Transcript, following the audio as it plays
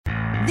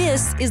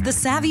This is the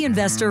Savvy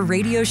Investor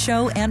radio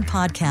show and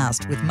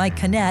podcast with Mike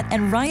Canet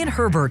and Ryan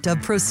Herbert of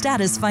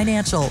ProStatus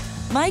Financial.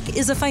 Mike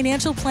is a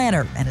financial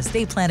planner and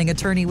estate planning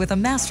attorney with a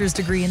master's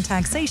degree in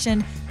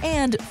taxation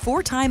and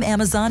 4-time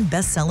Amazon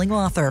best-selling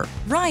author.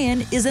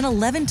 Ryan is an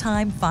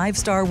 11-time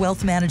 5-star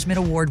Wealth Management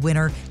Award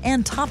winner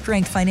and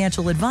top-ranked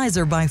financial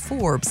advisor by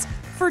Forbes.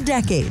 For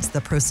decades,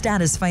 the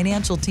ProStatus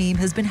Financial team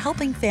has been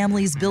helping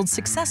families build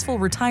successful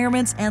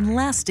retirements and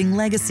lasting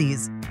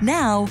legacies.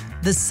 Now,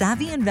 the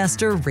Savvy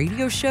Investor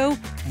radio show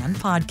and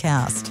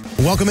podcast.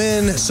 Welcome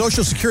in.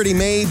 Social Security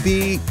may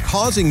be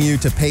causing you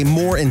to pay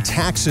more in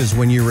taxes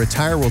when you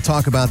retire. We'll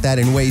talk about that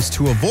and ways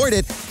to avoid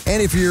it.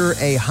 And if you're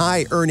a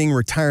high-earning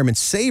retirement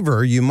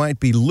saver, you might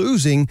be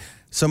losing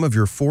some of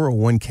your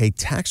 401k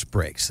tax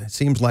breaks. It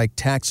seems like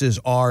taxes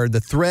are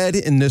the thread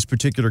in this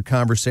particular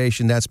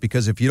conversation. That's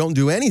because if you don't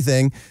do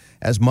anything,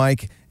 as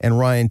Mike and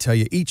Ryan tell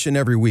you each and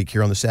every week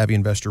here on the Savvy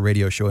Investor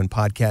radio show and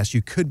podcast,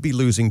 you could be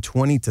losing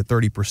 20 to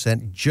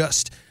 30%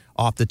 just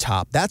off the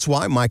top. That's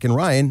why Mike and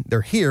Ryan,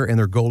 they're here, and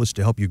their goal is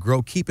to help you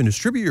grow, keep, and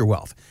distribute your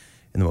wealth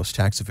in the most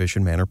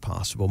tax-efficient manner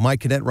possible. Mike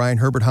Canet, Ryan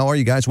Herbert, how are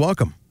you guys?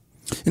 Welcome.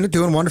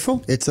 Doing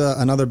wonderful. It's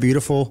another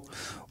beautiful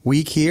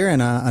week here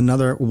and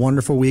another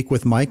wonderful week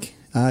with Mike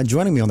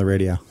joining me on the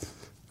radio.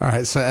 All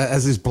right. So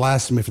as he's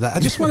blasting me for that, I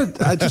just want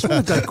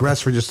to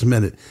digress for just a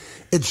minute.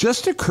 It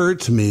just occurred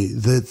to me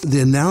that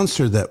the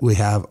announcer that we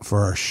have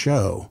for our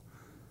show,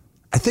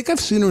 I think I've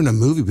seen her in a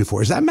movie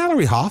before. Is that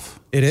Mallory Hoff?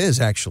 It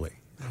is, actually.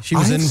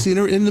 I've seen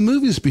her in the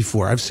movies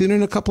before. I've seen her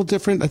in a couple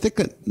different, I think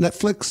at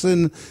Netflix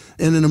and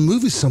in a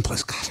movie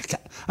someplace. God,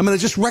 I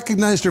just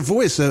recognized her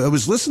voice. I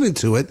was listening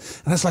to it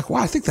and I was like,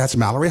 wow, I think that's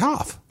Mallory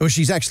Hoff. Well,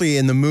 she's actually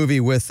in the movie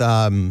with,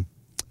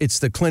 it's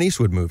the Clint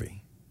Eastwood movie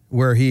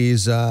where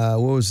he's, what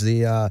was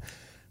the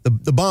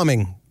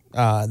bombing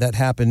that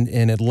happened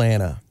in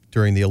Atlanta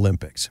during the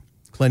Olympics.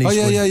 Clint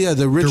Eastwood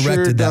the Richard,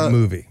 directed that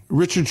movie.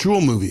 Richard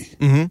Jewell movie.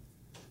 Mm-hmm.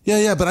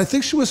 Yeah, but I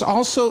think she was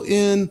also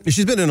in...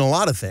 She's been in a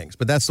lot of things,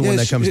 but that's the one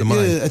that comes to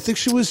mind. Yeah, I think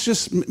she was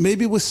just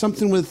maybe with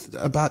something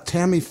about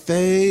Tammy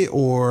Faye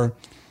or...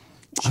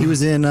 She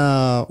was in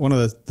one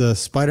of the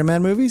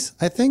Spider-Man movies,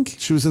 I think.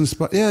 She was in...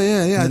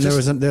 Yeah. And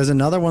there was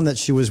another one that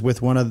she was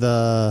with one of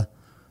the...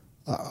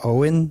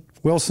 Owen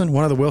Wilson,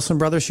 one of the Wilson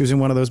brothers. She was in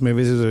one of those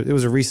movies. It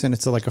was a recent...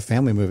 It's like a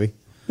family movie.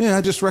 Yeah,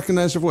 I just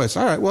recognized her voice.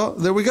 All right, well,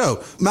 there we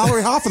go.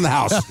 Mallory Hoff in the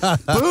house.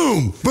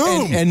 Boom.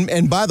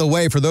 And by the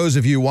way, for those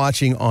of you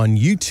watching on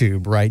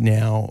YouTube right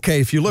now,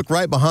 okay, if you look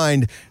right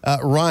behind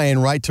Ryan,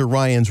 right to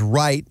Ryan's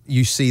right,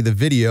 you see the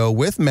video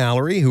with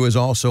Mallory, who is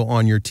also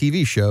on your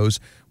TV shows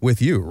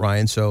with you,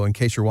 Ryan. So in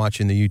case you're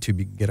watching the YouTube,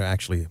 you can get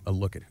actually a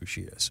look at who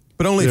she is.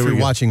 But only if you're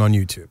watching on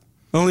YouTube.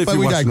 Only if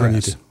you're watching on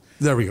YouTube.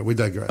 There we go. We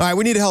digress. All right,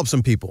 we need to help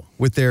some people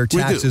with their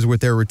taxes,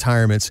 with their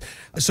retirements.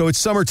 So it's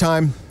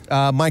summertime.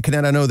 Mike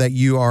Canet, I know that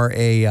you are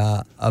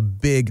a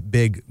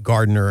big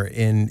gardener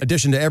in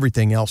addition to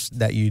everything else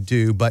that you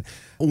do. But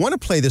I want to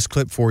play this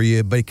clip for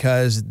you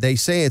because they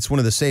say it's one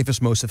of the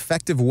safest, most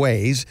effective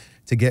ways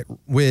to get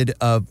rid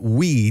of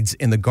weeds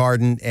in the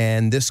garden.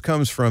 And this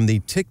comes from the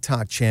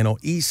TikTok channel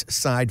East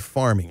Side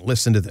Farming.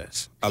 Listen to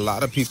this. A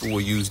lot of people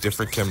will use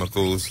different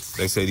chemicals.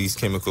 They say these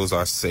chemicals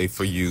are safe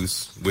for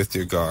use with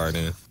your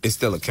garden. It's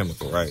still a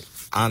chemical, right?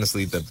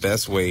 Honestly, the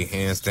best way,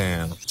 hands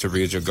down, to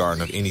rid your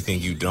garden of anything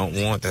you don't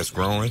want that's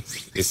growing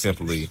is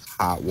simply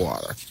hot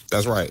water.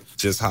 That's right,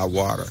 just hot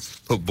water.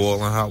 Put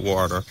boiling hot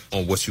water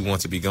on what you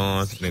want to be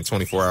gone, and in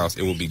 24 hours,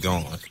 it will be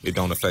gone. It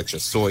don't affect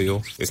your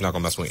soil. It's not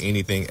going to mess with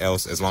anything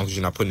else as long as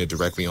you're not putting it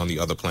directly on the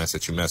other plants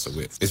that you mess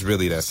with. It's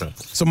really that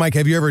simple. So, Mike,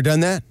 have you ever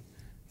done that?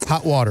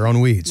 Hot water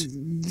on weeds?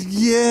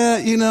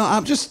 Yeah,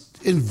 I'm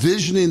just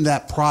envisioning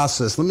that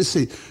process. Let me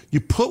see. You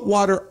put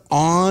water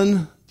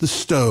on the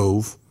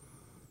stove,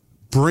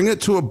 bring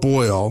it to a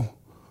boil,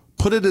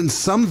 put it in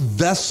some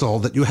vessel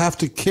that you have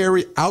to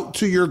carry out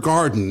to your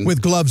garden.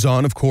 With gloves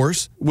on, of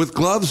course. With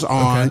gloves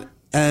on, okay.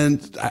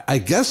 And I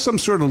guess some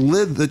sort of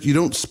lid that you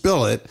don't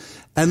spill it.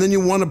 And then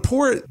you want to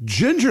pour it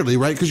gingerly,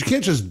 right? Because you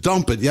can't just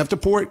dump it. You have to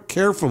pour it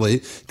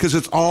carefully because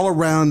it's all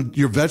around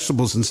your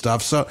vegetables and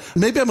stuff. So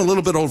maybe I'm a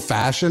little bit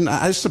old-fashioned.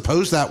 I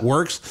suppose that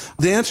works.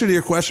 The answer to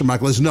your question,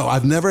 Michael, is no.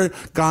 I've never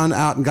gone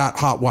out and got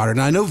hot water.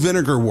 Now, I know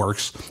vinegar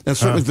works, and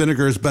certainly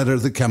vinegar is better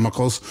than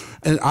chemicals.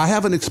 And I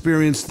haven't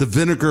experienced the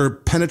vinegar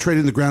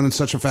penetrating the ground in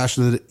such a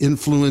fashion that it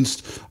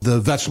influenced the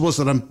vegetables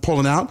that I'm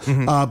pulling out.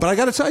 Mm-hmm. But I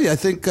got to tell you, I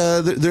think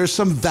there's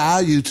some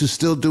value to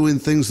still doing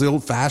things the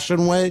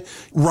old-fashioned way.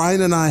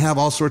 Ryan and I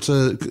have all sorts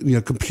of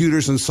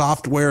computers and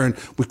software, and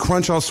we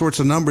crunch all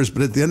sorts of numbers.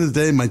 But at the end of the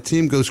day, my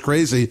team goes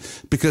crazy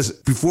because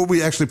before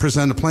we actually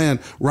present a plan,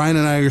 Ryan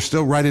and I are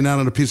still writing out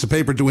on a piece of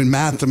paper doing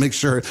math to make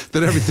sure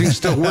that everything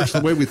still works the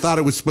way we thought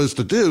it was supposed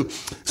to do.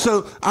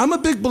 So I'm a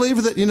big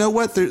believer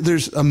that,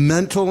 there's a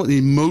mental and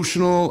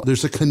emotional,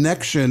 there's a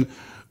connection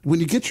when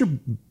you get your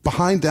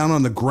behind down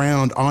on the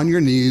ground on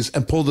your knees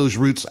and pull those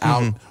roots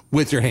out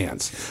with your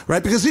hands,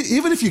 right? Because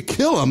even if you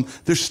kill them,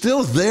 they're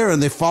still there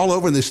and they fall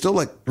over and they still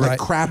like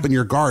crap in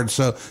your garden.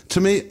 So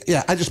to me,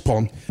 yeah, I just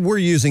pull them. We're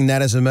using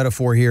that as a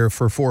metaphor here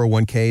for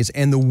 401ks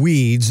and the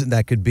weeds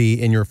that could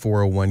be in your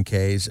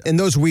 401ks. And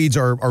those weeds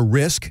are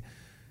risk,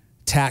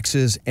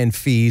 taxes, and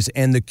fees.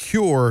 And the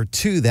cure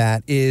to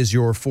that is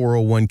your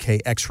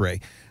 401k x-ray.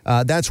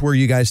 That's where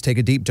you guys take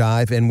a deep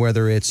dive, and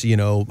whether it's,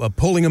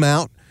 pulling them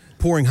out,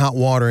 pouring hot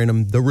water in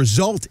them, the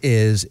result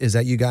is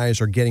that you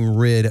guys are getting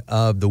rid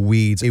of the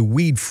weeds, a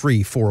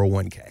weed-free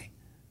 401k.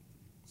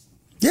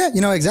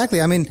 Yeah,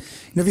 exactly. I mean,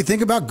 if you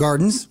think about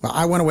gardens,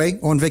 I went away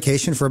on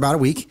vacation for about a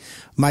week.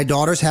 My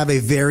daughters have a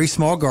very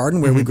small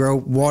garden where we grow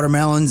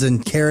watermelons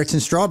and carrots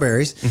and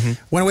strawberries.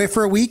 Went away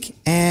for a week,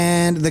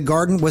 and the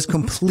garden was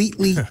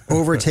completely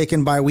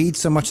overtaken by weeds,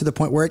 so much to the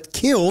point where it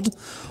killed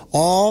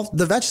all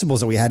the vegetables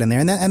that we had in there.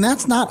 And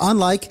that's not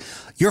unlike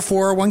your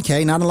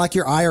 401k, not unlike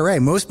your IRA.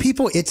 Most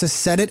people, it's a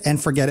set it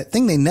and forget it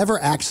thing. They never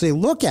actually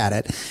look at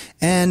it.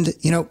 And,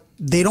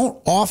 they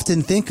don't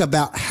often think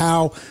about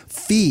how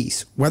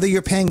fees, whether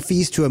you're paying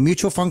fees to a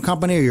mutual fund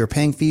company or you're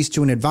paying fees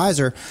to an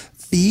advisor,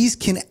 fees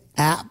can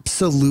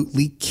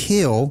absolutely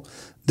kill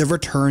the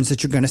returns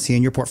that you're going to see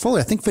in your portfolio.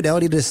 I think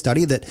Fidelity did a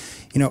study that,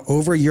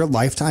 over your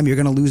lifetime, you're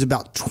going to lose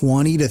about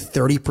 20 to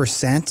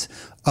 30%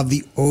 of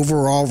the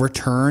overall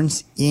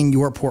returns in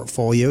your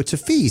portfolio to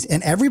fees.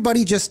 And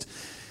everybody just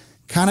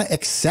kind of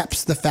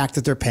accepts the fact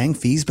that they're paying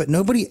fees, but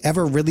nobody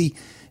ever really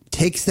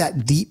takes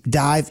that deep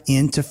dive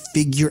in to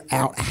figure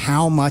out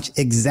how much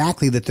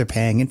exactly that they're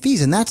paying in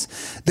fees. And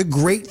that's the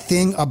great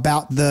thing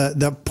about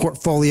the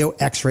portfolio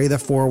x-ray, the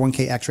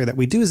 401k x-ray that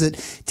we do, is it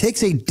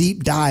takes a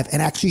deep dive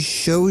and actually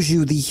shows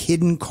you the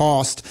hidden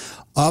cost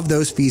of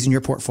those fees in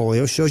your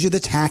portfolio, shows you the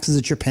taxes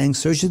that you're paying,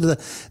 shows you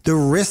the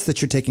risk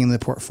that you're taking in the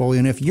portfolio.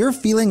 And if you're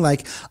feeling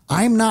like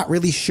I'm not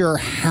really sure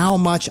how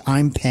much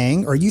I'm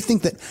paying, or you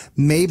think that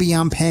maybe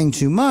I'm paying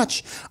too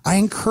much, I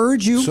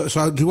encourage you. So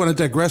I do want to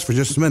digress for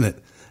just a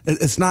minute.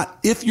 It's not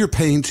if you're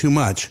paying too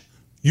much,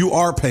 you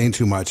are paying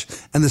too much.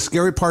 And the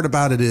scary part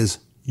about it is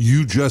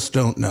you just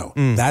don't know.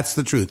 That's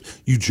the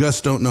truth. You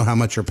just don't know how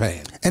much you're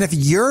paying. And if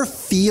you're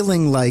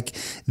feeling like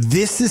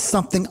this is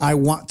something I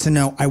want to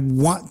know, I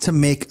want to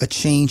make a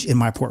change in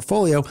my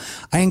portfolio,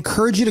 I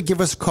encourage you to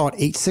give us a call at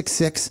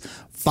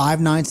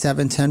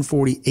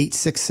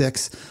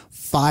 866-597-1040,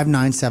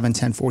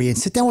 866-597-1040, and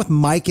sit down with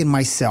Mike and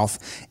myself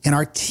and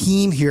our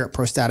team here at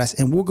ProStatus,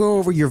 and we'll go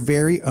over your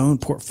very own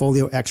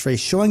portfolio x-ray,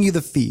 showing you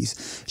the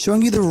fees,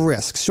 showing you the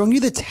risks, showing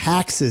you the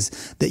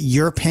taxes that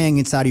you're paying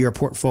inside of your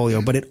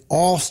portfolio. But it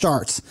all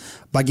starts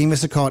by giving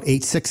us a call at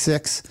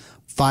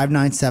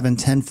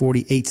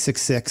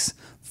 866-597-1040,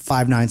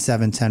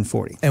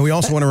 866-597-1040. And we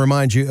also want to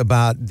remind you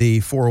about the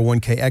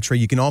 401k x-ray.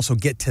 You can also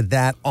get to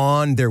that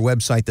on their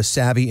website,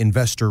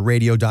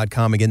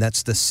 thesavvyinvestorradio.com. Again,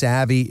 that's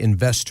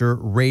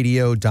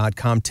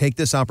thesavvyinvestorradio.com. Take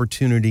this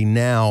opportunity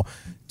now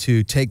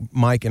to take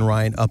Mike and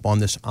Ryan up on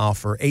this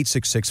offer.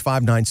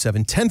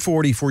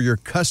 866-597-1040 for your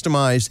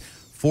customized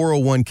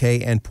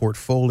 401k and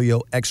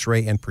portfolio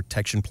x-ray and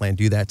protection plan.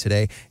 Do that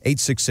today.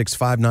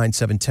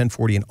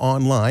 866-597-1040 and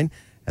online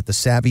at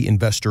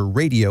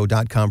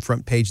thesavvyinvestorradio.com.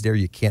 Front page there.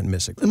 You can't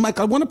miss it. And Mike,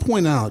 I want to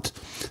point out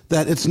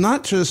that it's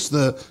not just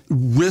the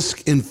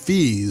risk in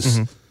fees.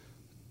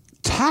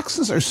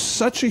 Taxes are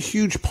such a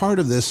huge part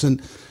of this.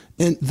 And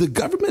the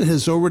government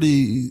has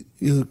already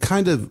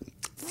kind of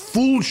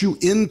fooled you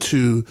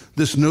into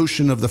this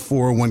notion of the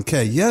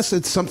 401k. Yes,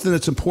 it's something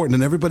that's important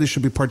and everybody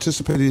should be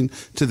participating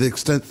to the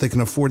extent they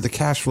can afford the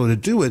cash flow to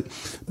do it.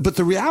 But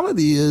the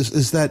reality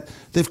is that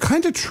they've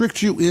kind of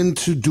tricked you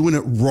into doing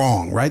it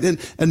wrong, right?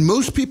 And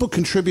most people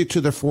contribute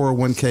to their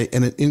 401k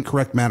in an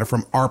incorrect manner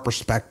from our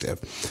perspective.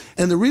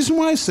 And the reason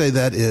why I say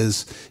that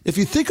is if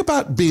you think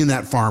about being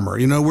that farmer,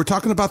 we're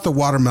talking about the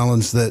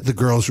watermelons that the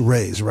girls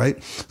raise,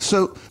 right?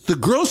 So the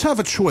girls have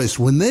a choice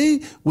when they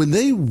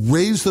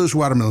raise those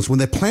watermelons, when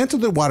they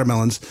planted the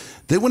watermelons,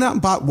 they went out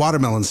and bought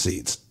watermelon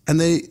seeds. And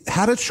they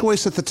had a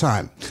choice at the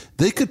time.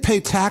 They could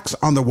pay tax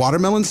on the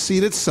watermelon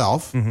seed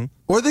itself,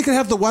 or they could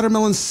have the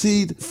watermelon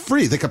seed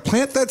free. They could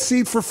plant that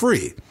seed for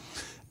free.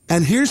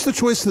 And here's the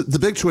choice, the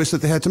big choice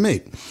that they had to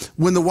make.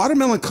 When the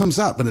watermelon comes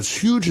up and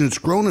it's huge and it's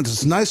grown and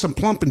it's nice and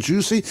plump and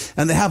juicy,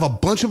 and they have a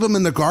bunch of them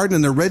in the garden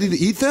and they're ready to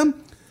eat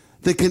them,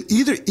 they can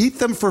either eat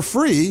them for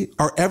free,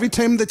 or every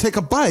time they take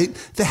a bite,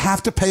 they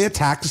have to pay a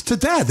tax to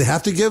Dad. They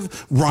have to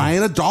give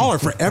Ryan $1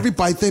 for every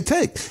bite they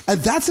take. And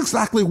that's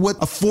exactly what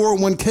a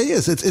 401k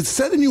is. It's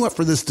setting you up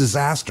for this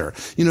disaster.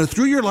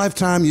 Through your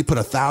lifetime, you put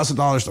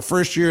 $1,000 the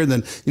first year, and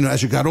then,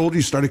 as you got older,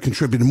 you started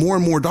contributing more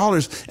and more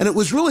dollars. And it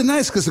was really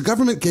nice because the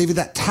government gave you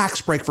that tax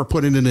break for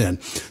putting it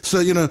in. So,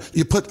 you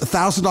put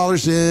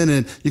 $1,000 in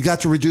and you got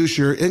to reduce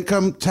your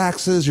income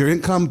taxes, your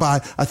income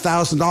by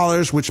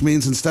 $1,000, which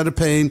means instead of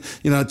paying,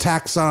 tax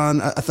tax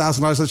on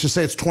 $1,000. Let's just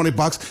say it's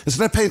 $20.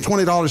 Instead of paying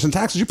 $20 in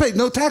taxes, you pay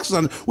no taxes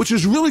on it, which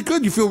is really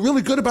good. You feel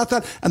really good about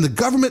that. And the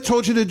government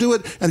told you to do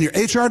it, and your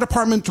HR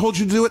department told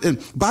you to do it.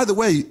 And by the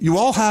way, you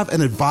all have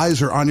an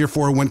advisor on your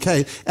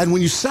 401k. And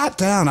when you sat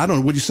down, I don't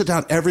know, would you sit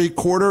down every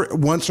quarter,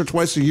 once or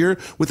twice a year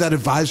with that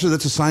advisor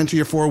that's assigned to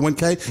your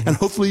 401k? And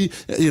hopefully,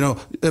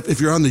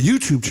 if you're on the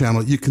YouTube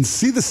channel, you can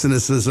see the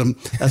cynicism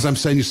as I'm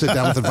saying you sit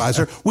down with an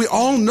advisor. We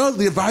all know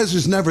the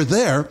advisor's never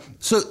there.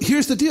 So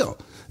here's the deal.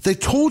 They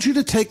told you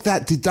to take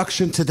that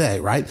deduction today,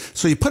 right?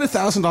 So you put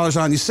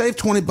 $1,000 on, you save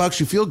 $20,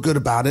 you feel good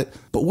about it.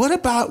 But what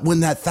about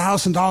when that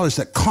 $1,000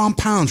 that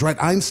compounds, right?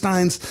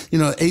 Einstein's,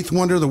 eighth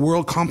wonder of the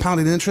world,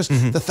 compounding interest.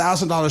 The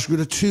 $1,000 grew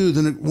to 2,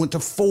 then it went to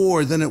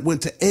 4, then it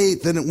went to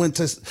 8, then it went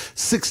to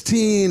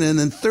 16, and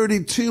then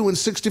 32 and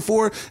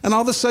 64. And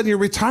all of a sudden you're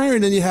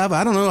retiring and you have,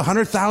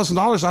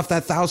 $100,000 off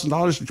that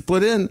 $1,000 that you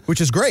put in. Which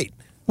is great.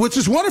 Which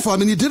is wonderful. I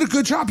mean, you did a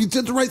good job. You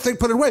did the right thing,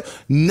 put it away.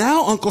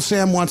 Now Uncle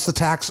Sam wants the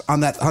tax on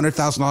that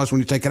 $100,000 when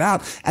you take it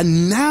out.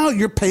 And now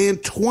you're paying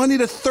 $20,000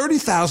 to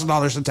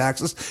 $30,000 in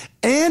taxes.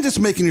 And it's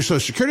making your Social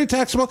Security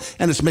taxable,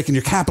 and it's making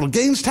your capital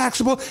gains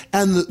taxable.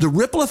 And the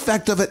ripple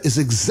effect of it is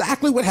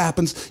exactly what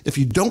happens if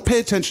you don't pay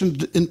attention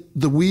in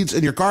the weeds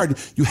in your garden.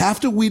 You have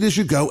to weed as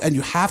you go, and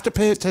you have to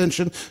pay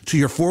attention to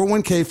your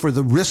 401k for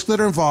the risks that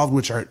are involved,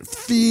 which are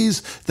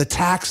fees, the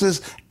taxes,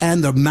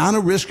 and the amount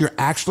of risk you're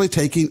actually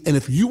taking. And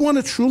if you want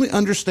to truly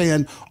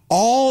understand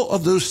all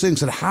of those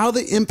things and how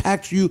they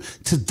impact you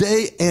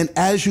today and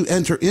as you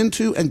enter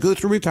into and go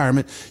through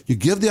retirement, you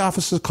give the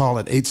office a call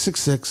at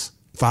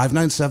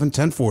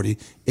 866-597-1040,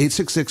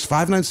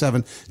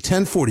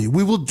 866-597-1040.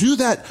 We will do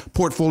that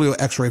portfolio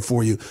x-ray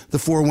for you, the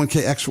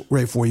 401k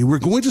x-ray for you. We're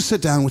going to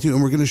sit down with you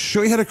and we're going to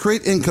show you how to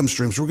create income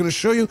streams. We're going to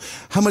show you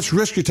how much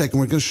risk you're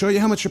taking. We're going to show you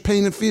how much you're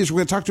paying in fees. We're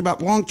going to talk to you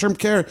about long-term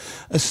care,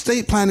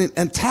 estate planning,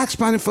 and tax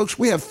planning. Folks,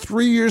 we have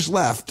 3 years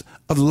left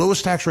of the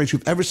lowest tax rates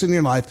you've ever seen in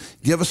your life.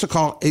 Give us a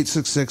call,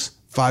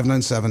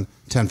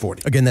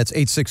 866-597-1040. Again, that's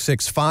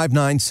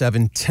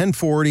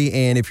 866-597-1040.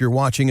 And if you're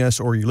watching us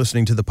or you're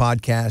listening to the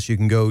podcast, you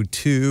can go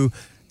to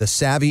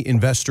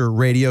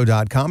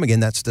thesavvyinvestorradio.com.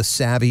 Again, that's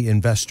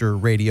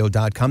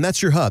thesavvyinvestorradio.com.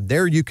 That's your hub.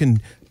 There you can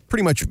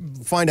pretty much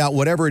find out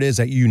whatever it is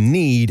that you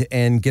need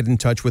and get in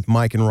touch with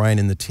Mike and Ryan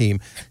and the team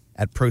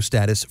at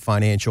ProStatus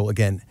Financial.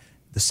 Again,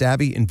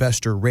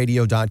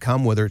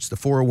 thesavvyinvestorradio.com, whether it's the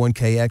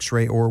 401k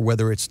x-ray or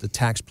whether it's the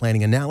tax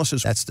planning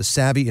analysis. That's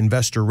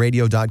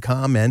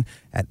thesavvyinvestorradio.com and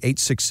at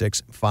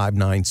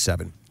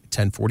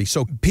 866-597-1040.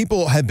 So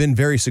people have been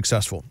very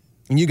successful,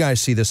 and you guys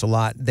see this a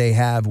lot. They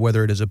have,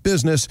 whether it is a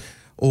business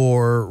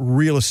or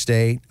real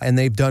estate, and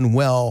they've done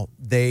well.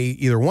 They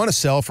either want to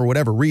sell for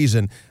whatever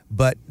reason,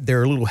 but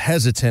they're a little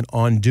hesitant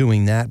on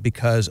doing that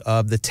because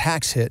of the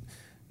tax hit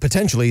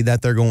potentially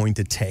that they're going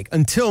to take.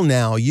 Until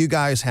now, you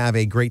guys have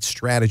a great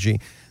strategy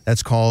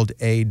that's called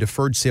a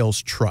deferred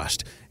sales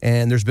trust.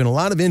 And there's been a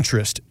lot of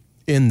interest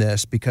in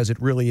this because it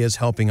really is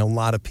helping a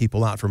lot of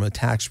people out from a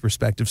tax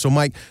perspective. So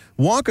Mike,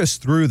 walk us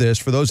through this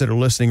for those that are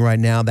listening right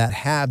now that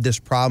have this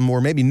problem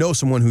or maybe know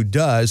someone who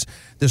does,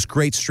 this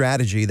great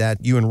strategy that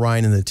you and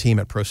Ryan and the team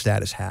at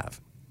ProStatus have.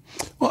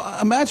 Well,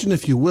 imagine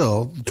if you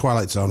will,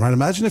 Twilight Zone, right?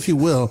 Imagine if you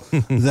will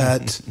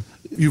that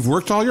you've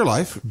worked all your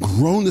life,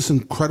 grown this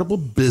incredible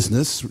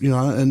business,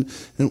 and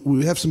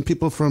we have some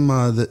people from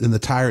in the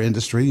tire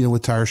industry,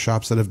 with tire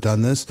shops that have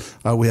done this.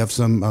 We have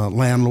some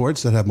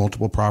landlords that have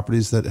multiple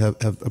properties that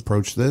have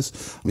approached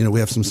this. We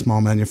have some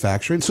small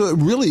manufacturing. So it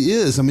really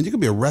is. I mean, you can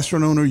be a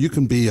restaurant owner, you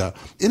can be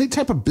any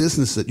type of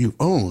business that you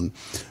own.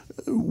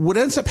 What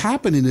ends up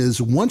happening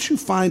is once you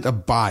find a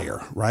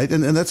buyer, right?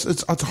 And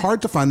it's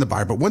hard to find the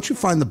buyer, but once you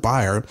find the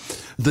buyer,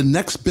 the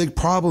next big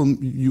problem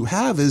you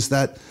have is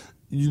that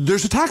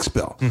there's a tax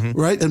bill,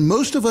 right? And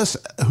most of us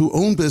who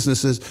own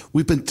businesses,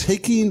 we've been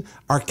taking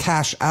our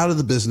cash out of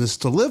the business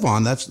to live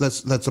on. That's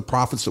the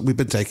profits that we've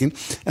been taking.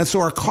 And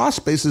so our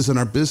cost basis in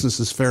our business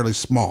is fairly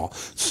small.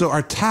 So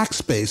our tax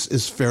base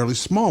is fairly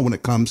small when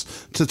it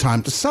comes to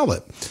time to sell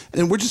it.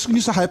 And we're just going to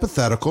use a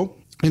hypothetical.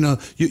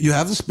 You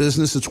have this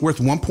business, it's worth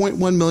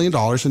 $1.1 million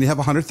and you have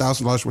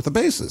 $100,000 worth of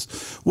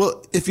basis.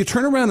 Well, if you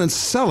turn around and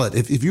sell it,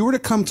 if you were to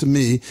come to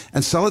me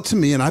and sell it to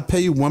me and I pay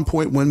you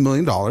 $1.1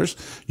 million,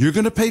 you're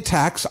going to pay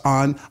tax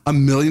on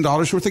 $1 million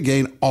worth of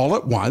gain all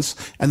at once.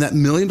 And that $1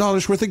 million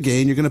worth of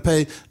gain, you're going to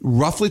pay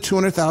roughly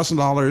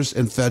 $200,000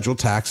 in federal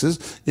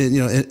taxes.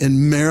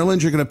 In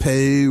Maryland, you're going to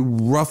pay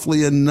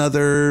roughly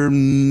another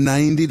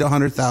 $90,000 to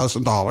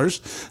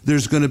 $100,000.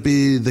 There's going to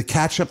be the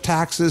catch-up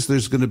taxes.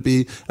 There's going to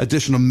be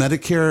additional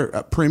Medicare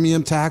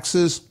premium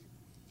taxes.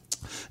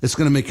 It's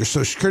going to make your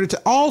Social Security,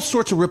 all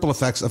sorts of ripple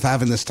effects of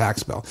having this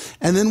tax bill.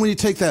 And then when you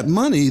take that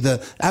money,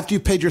 after you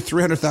paid your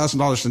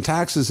 $300,000 in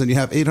taxes and you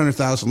have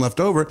 $800,000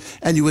 left over,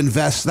 and you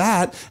invest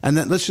that, and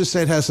then let's just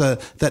say it has that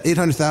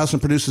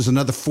 $800,000 produces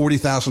another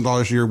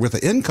 $40,000 a year worth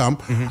of income.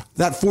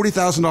 That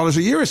 $40,000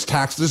 a year is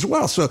taxed as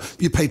well. So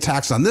you pay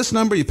tax on this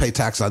number, you pay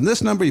tax on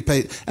this number,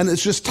 and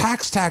it's just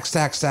tax,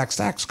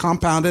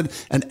 compounded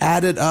and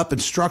added up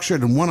and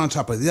structured and one on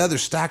top of the other,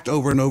 stacked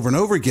over and over and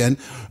over again.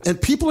 And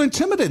people are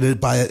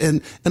intimidated by it. And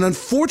And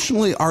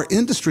unfortunately, our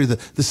industry, the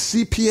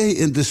CPA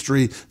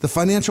industry, the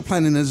financial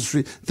planning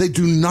industry, they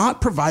do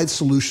not provide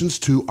solutions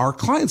to our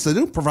clients. They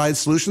don't provide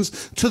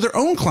solutions to their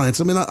own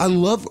clients. I mean, I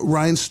love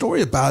Ryan's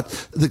story about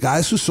the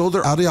guys who sold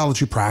their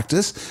audiology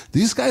practice.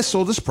 These guys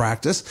sold his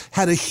practice,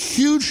 had a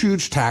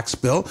huge tax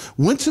bill,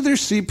 went to their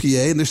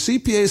CPA, and their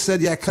CPA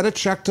said, yeah, cut a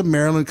check to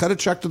Maryland, cut a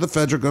check to the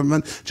federal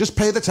government, just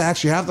pay the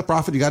tax. You have the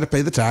profit, you got to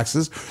pay the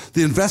taxes.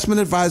 The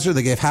investment advisor,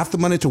 they gave half the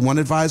money to one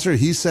advisor.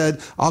 He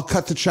said, I'll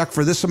cut the check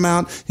for this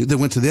amount. They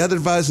went to the other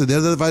advisor. The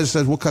other advisor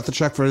said, we'll cut the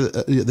check for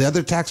the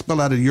other tax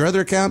bill out of your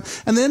other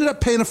account. And they ended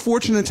up paying a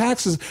fortune in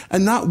taxes.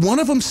 And not one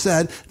of them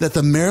said that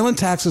the Maryland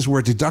taxes were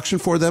a deduction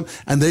for them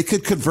and they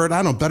could convert,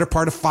 I don't know, better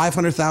part of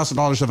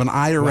 $500,000 of an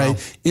IRA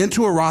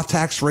into a Roth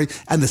tax-free.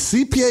 And the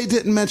CPA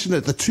didn't mention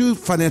it. The two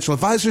financial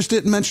advisors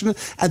didn't mention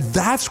it. And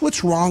that's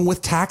what's wrong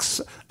with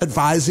tax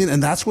advising,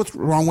 and that's what's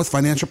wrong with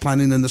financial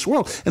planning in this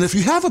world. And if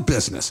you have a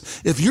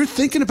business, if you're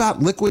thinking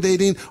about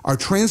liquidating or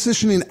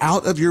transitioning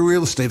out of your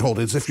real estate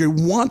holdings, if you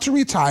want to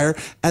retire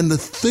and the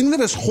thing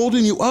that is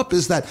holding you up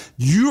is that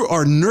you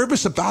are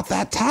nervous about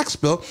that tax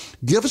bill,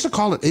 give us a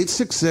call at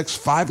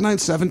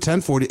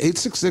 866-597-1040,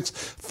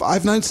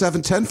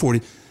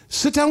 866-597-1040.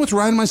 Sit down with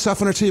Ryan and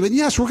myself and our team, and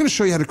yes, we're going to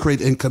show you how to create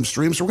income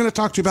streams. We're going to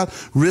talk to you about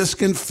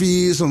risk and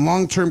fees and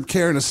long-term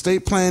care and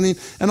estate planning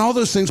and all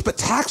those things. But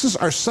taxes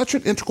are such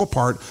an integral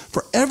part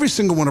for every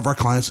single one of our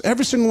clients.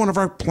 Every single one of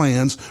our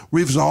plans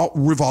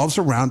revolves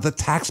around the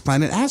tax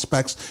planning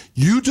aspects.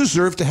 You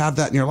deserve to have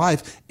that in your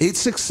life.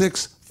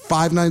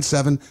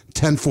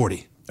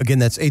 866-597-1040. Again,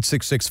 that's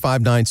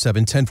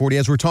 866-597-1040.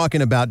 As we're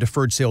talking about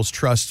deferred sales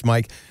trusts,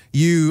 Mike,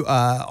 you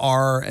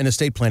are an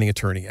estate planning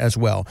attorney as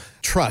well.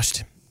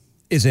 Trust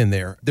is in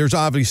there. There's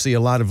obviously a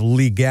lot of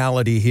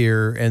legality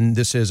here, and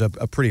this is a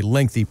pretty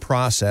lengthy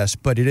process,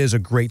 but it is a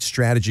great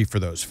strategy for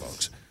those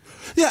folks.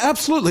 Yeah,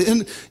 absolutely.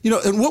 And,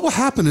 and what will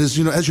happen is,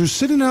 as you're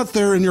sitting out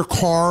there in your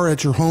car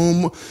at your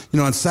home,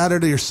 on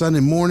Saturday or Sunday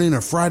morning or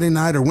Friday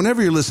night or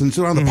whenever you're listening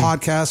to it on the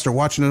podcast or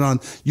watching it on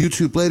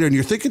YouTube later, and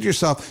you're thinking to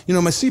yourself,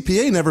 my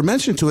CPA never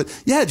mentioned to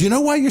it. Yeah. Do you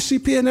know why your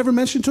CPA never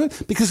mentioned to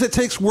it? Because it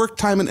takes work,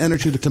 time, and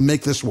energy to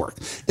make this work.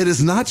 It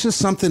is not just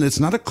something, it's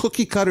not a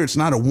cookie cutter. It's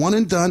not a one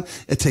and done.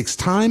 It takes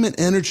time and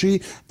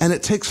energy, and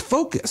it takes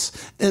focus.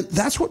 And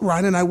that's what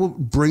Ryan and I will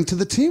bring to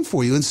the team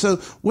for you. And so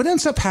what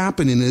ends up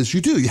happening is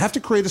you have to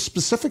create a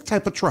specific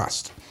type of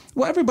trust.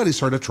 Well, everybody's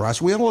heard of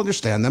trust. We all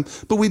understand them,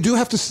 but we do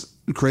have to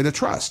create a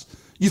trust.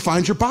 You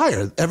find your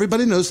buyer.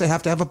 Everybody knows they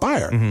have to have a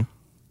buyer. Mm-hmm.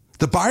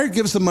 The buyer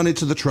gives the money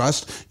to the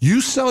trust.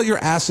 You sell your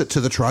asset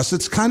to the trust.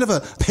 It's kind of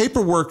a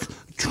paperwork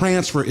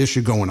transfer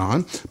issue going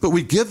on, but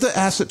we give the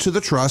asset to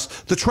the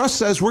trust. The trust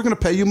says we're going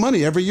to pay you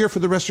money every year for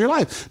the rest of your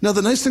life. Now,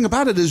 the nice thing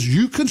about it is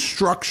you can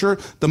structure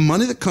the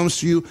money that comes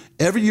to you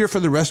every year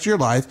for the rest of your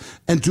life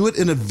and do it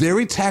in a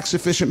very tax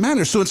efficient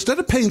manner. So instead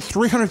of paying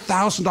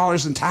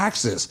 $300,000 in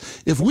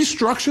taxes, if we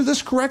structure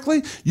this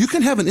correctly, you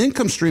can have an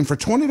income stream for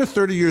 20 to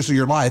 30 years of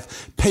your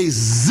life, pay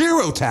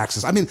zero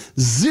taxes. I mean,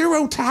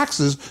 zero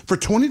taxes for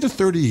 20 to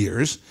 30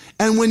 years.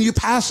 And when you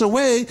pass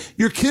away,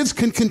 your kids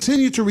can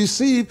continue to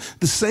receive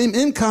the same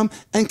income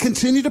and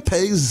continue to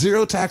pay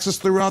zero taxes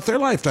throughout their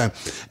lifetime.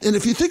 And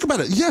if you think about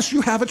it, yes, you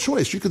have a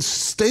choice. You can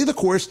stay the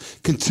course,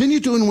 continue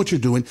doing what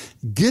you're doing,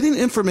 getting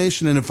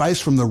information and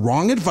advice from the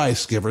wrong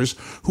advice givers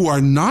who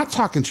are not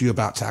talking to you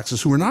about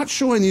taxes, who are not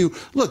showing you,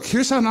 look,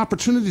 here's how an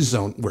opportunity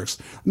zone works.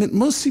 I mean,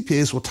 most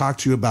CPAs will talk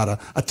to you about a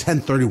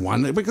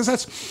 1031 because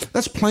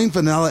that's plain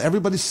vanilla.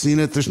 Everybody's seen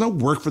it. There's no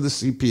work for the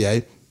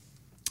CPA.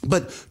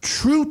 But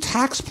true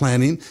tax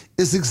planning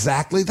is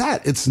exactly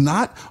that. It's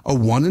not a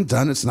one and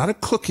done. It's not a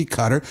cookie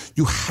cutter.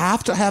 You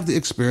have to have the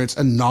experience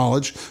and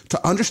knowledge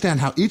to understand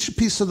how each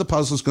piece of the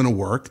puzzle is going to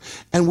work.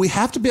 And we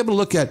have to be able to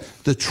look at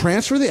the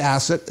transfer of the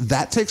asset.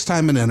 That takes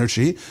time and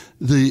energy.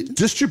 The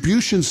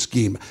distribution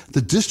scheme,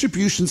 the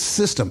distribution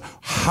system,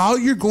 how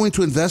you're going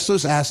to invest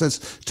those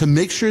assets to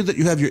make sure that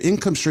you have your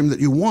income stream that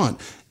you want.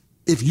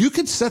 If you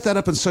could set that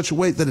up in such a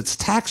way that it's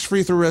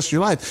tax-free through the rest of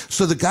your life.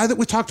 So the guy that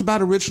we talked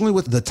about originally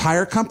with the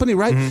tire company,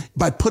 right? Mm-hmm.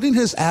 By putting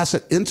his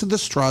asset into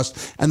this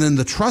trust and then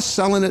the trust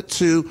selling it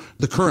to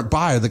the current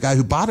buyer, the guy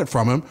who bought it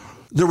from him,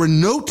 there were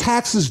no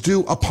taxes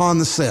due upon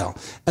the sale.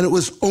 And it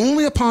was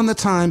only upon the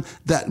time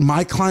that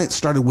my client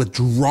started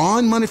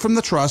withdrawing money from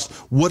the trust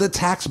would a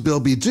tax bill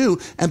be due.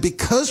 And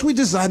because we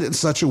designed it in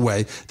such a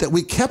way that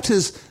we kept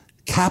his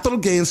capital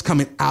gains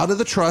coming out of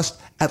the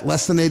trust at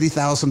less than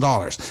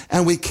 $80,000.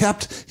 And we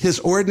kept his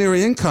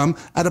ordinary income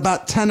at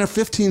about $10,000 or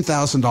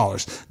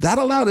 $15,000. That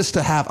allowed us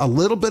to have a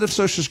little bit of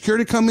Social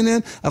Security coming in.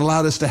 It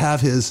allowed us to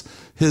have his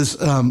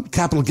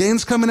capital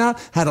gains coming out,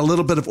 had a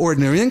little bit of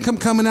ordinary income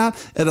coming out.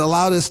 It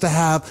allowed us to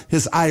have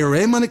his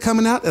IRA money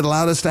coming out. It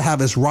allowed us to have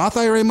his Roth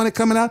IRA money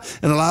coming out.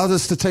 It allowed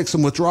us to take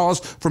some withdrawals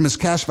from his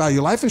cash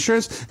value life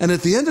insurance. And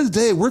at the end of the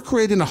day, we're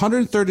creating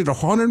 $130,000 to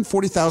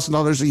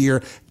 $140,000 a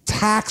year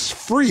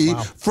tax-free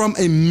from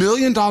 $1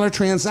 million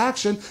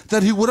transaction situation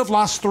that he would have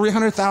lost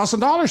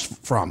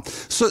 $300,000 from.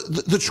 So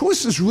the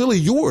choice is really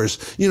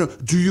yours.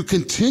 Do you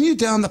continue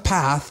down the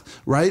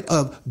path, right,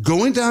 of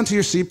going down to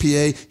your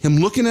CPA, him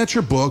looking at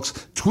your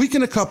books,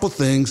 tweaking a couple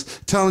things,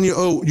 telling you,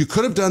 oh, you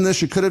could have done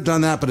this, you could have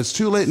done that, but it's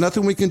too late,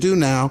 nothing we can do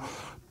now.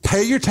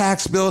 Pay your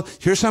tax bill.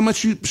 Here's how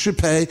much you should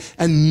pay,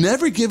 and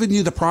never giving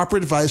you the proper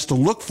advice to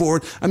look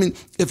forward. I mean,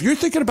 if you're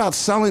thinking about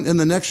selling in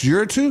the next year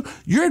or two,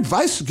 your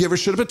advice giver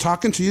should have been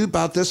talking to you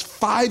about this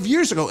 5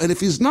 years ago. And if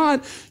he's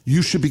not,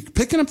 you should be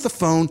picking up the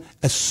phone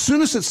as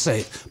soon as it's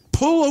safe.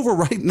 Pull over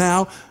right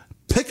now,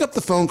 pick up the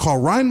phone, call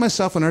Ryan,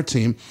 myself, and our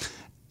team.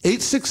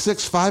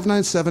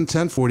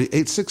 866-597-1040,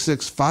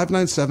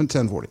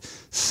 866-597-1040.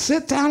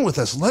 Sit down with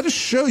us. Let us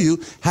show you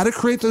how to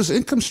create those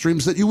income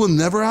streams that you will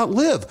never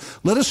outlive.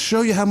 Let us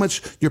show you how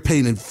much you're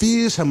paying in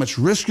fees, how much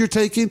risk you're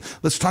taking.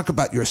 Let's talk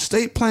about your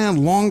estate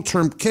plan,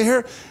 long-term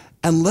care,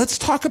 and let's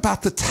talk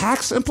about the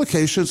tax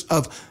implications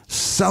of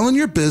selling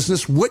your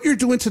business, what you're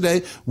doing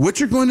today, what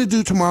you're going to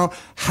do tomorrow.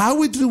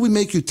 How do we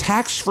make you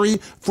tax-free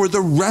for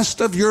the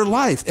rest of your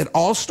life? It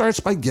all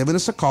starts by giving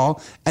us a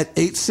call at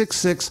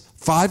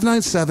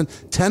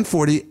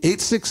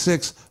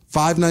 866-597-1040,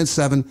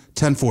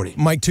 866-597-1040.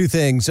 Mike, two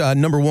things.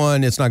 Number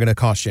one, it's not going to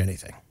cost you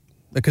anything,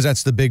 because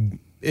that's the big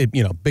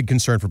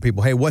concern for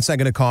people. Hey, what's that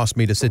going to cost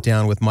me to sit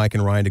down with Mike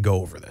and Ryan to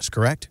go over this,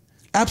 correct?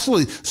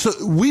 Absolutely. So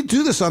we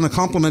do this on a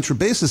complimentary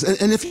basis.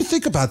 And if you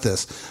think about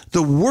this,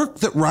 the work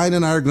that Ryan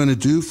and I are going to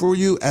do for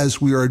you as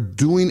we are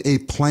doing a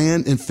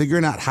plan and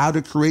figuring out how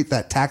to create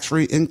that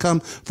tax-free income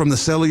from the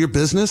sale of your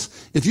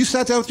business, if you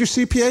sat down with your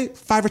CPA,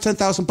 $5,000 or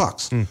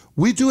 $10,000,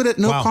 we do it at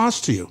no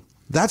cost to you.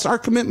 That's our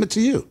commitment to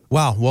you.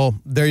 Wow. Well,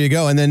 there you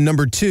go. And then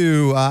number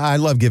two, I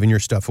love giving your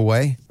stuff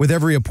away. With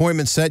every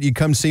appointment set, you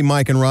come see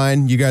Mike and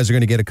Ryan. You guys are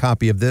going to get a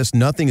copy of this.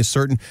 Nothing is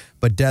certain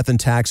but death and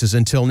taxes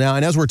until now.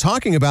 And as we're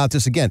talking about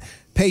this again,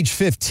 page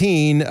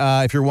 15,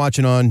 if you're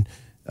watching on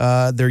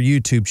their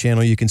YouTube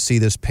channel, you can see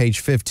this,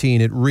 page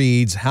 15. It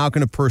reads, how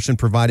can a person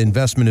provide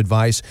investment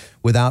advice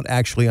without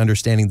actually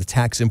understanding the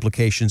tax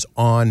implications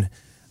on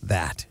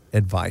that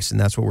advice? And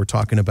that's what we're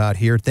talking about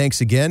here. Thanks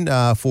again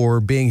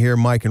for being here,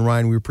 Mike and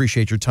Ryan. We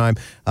appreciate your time.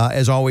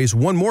 As always,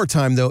 one more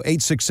time, though,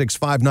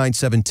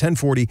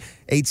 866-597-1040,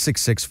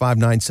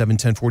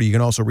 866-597-1040. You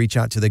can also reach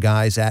out to the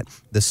guys at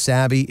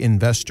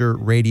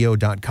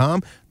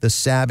thesavvyinvestorradio.com,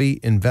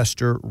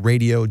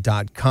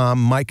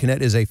 thesavvyinvestorradio.com. Mike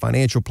Kinnett is a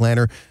financial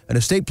planner, an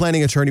estate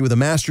planning attorney with a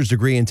master's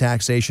degree in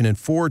taxation, and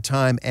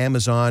 4-time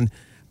Amazon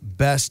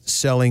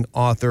best-selling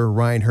author.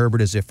 Ryan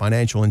Herbert is a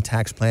financial and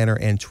tax planner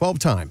and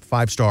 12-time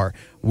 5-star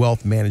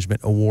Wealth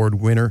Management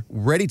Award winner,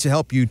 ready to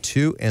help you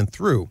to and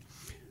through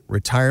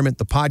retirement.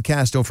 The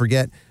podcast, don't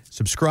forget,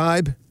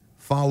 subscribe,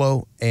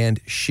 follow, and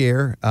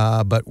share.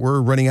 But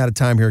we're running out of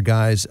time here,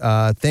 guys.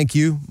 Thank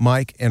you,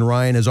 Mike and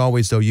Ryan. As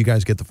always, though, you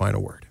guys get the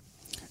final word.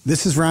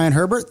 This is Ryan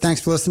Herbert. Thanks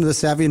for listening to the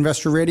Savvy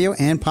Investor Radio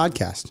and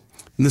podcast.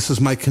 And this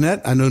is Mike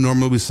Kinnett. I know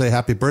normally we say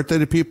happy birthday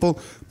to people,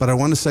 but I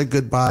want to say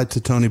goodbye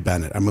to Tony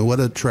Bennett. I mean, what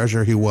a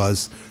treasure he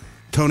was.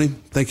 Tony,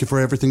 thank you for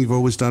everything you've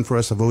always done for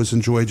us. I've always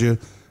enjoyed you.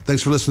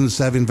 Thanks for listening to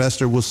Savvy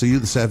Investor. We'll see you,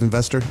 the Savvy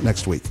Investor,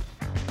 next week.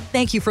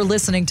 Thank you for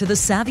listening to the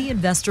Savvy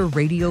Investor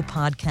Radio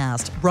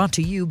podcast, brought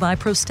to you by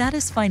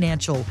ProStatus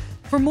Financial.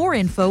 For more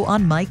info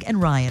on Mike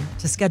and Ryan,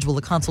 to schedule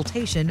a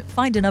consultation,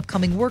 find an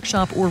upcoming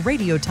workshop, or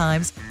radio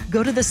times,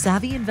 go to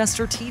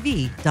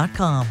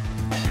thesavvyinvestortv.com.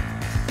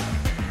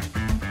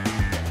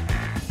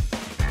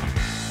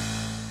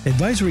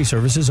 Advisory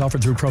services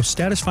offered through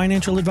ProStatus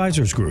Financial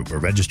Advisors Group, a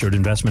registered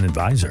investment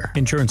advisor.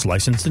 Insurance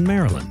licensed in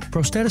Maryland.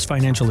 ProStatus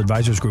Financial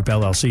Advisors Group,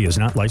 LLC is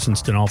not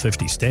licensed in all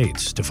 50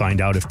 states. To find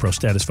out if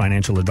ProStatus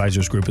Financial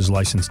Advisors Group is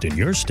licensed in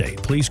your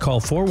state, please call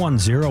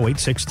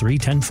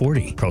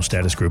 410-863-1040.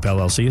 ProStatus Group,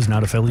 LLC is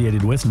not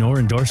affiliated with nor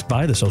endorsed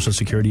by the Social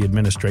Security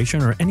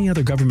Administration or any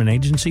other government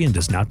agency and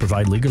does not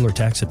provide legal or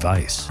tax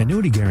advice.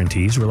 Annuity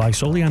guarantees rely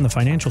solely on the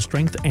financial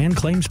strength and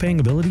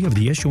claims-paying ability of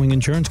the issuing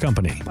insurance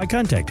company. By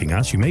contacting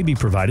us, you may be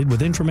provided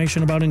with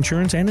information about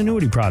insurance and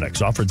annuity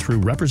products offered through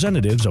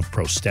representatives of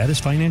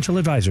ProStatus Financial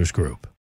Advisors Group.